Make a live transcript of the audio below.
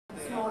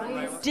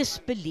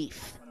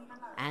Disbelief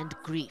and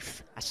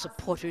grief as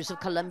supporters of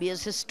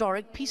Colombia's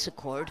historic peace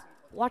accord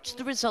watch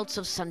the results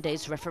of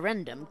Sunday's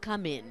referendum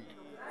come in.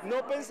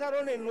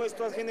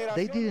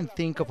 They didn't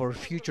think of our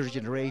future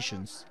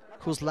generations,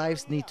 whose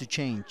lives need to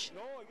change.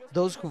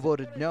 Those who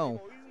voted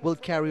no will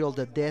carry all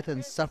the death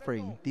and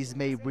suffering this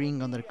may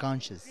bring on their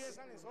conscience.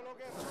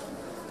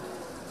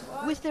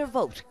 With their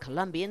vote,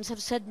 Colombians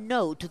have said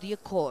no to the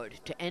accord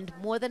to end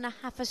more than a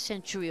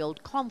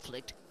half-a-century-old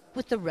conflict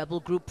with the rebel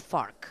group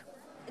FARC.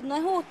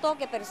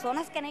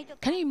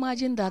 Can you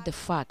imagine that the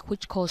FARC,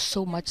 which caused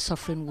so much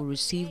suffering, will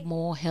receive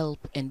more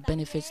help and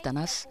benefits than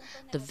us,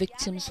 the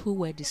victims who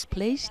were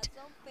displaced?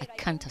 I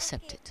can't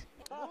accept it.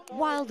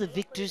 While the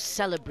victors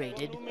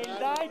celebrated,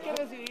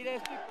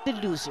 the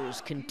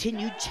losers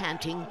continued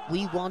chanting,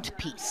 "We want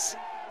peace."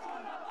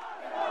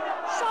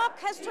 Shock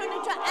has turned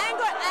into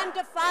anger and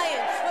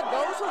defiance for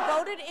those who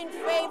voted in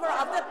favor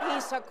of the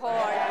peace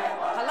accord.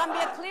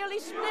 Colombia clearly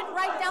split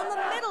right down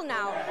the middle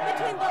now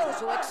between those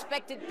who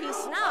expected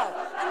peace now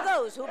and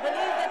those who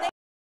believe that they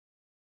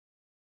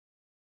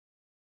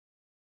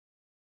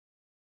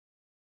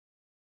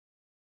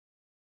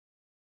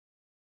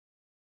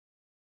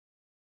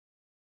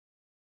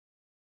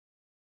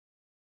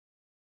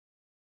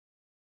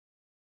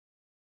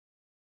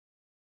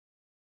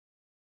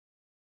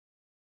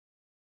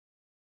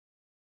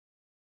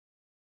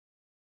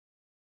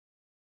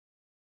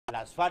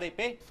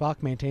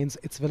FARC maintains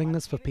its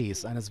willingness for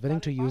peace and is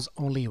willing to use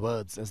only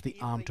words as the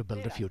arm to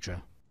build a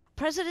future.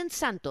 President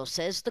Santos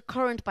says the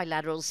current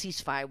bilateral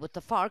ceasefire with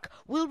the FARC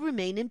will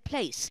remain in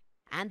place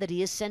and that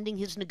he is sending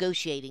his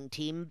negotiating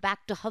team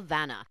back to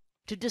Havana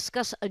to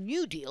discuss a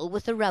new deal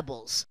with the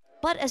rebels.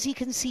 But as he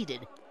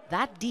conceded,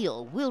 that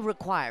deal will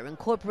require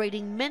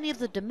incorporating many of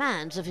the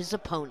demands of his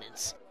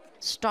opponents,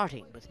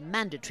 starting with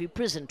mandatory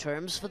prison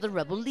terms for the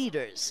rebel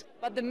leaders.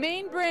 But the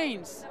main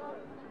brains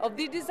of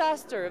the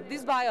disaster, of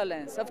this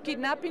violence, of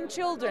kidnapping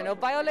children, of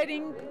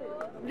violating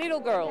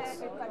little girls,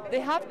 they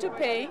have to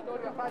pay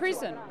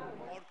prison.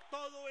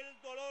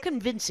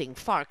 Convincing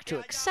FARC to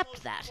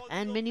accept that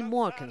and many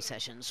more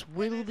concessions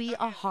will be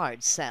a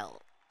hard sell.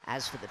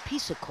 As for the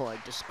peace accord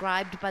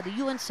described by the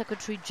UN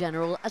Secretary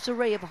General as a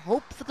ray of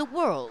hope for the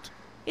world,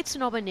 its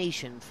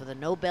nomination for the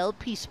Nobel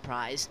Peace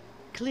Prize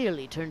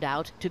clearly turned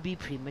out to be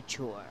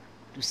premature.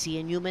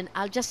 Lucia Newman,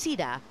 Al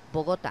Jazeera,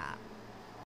 Bogotá.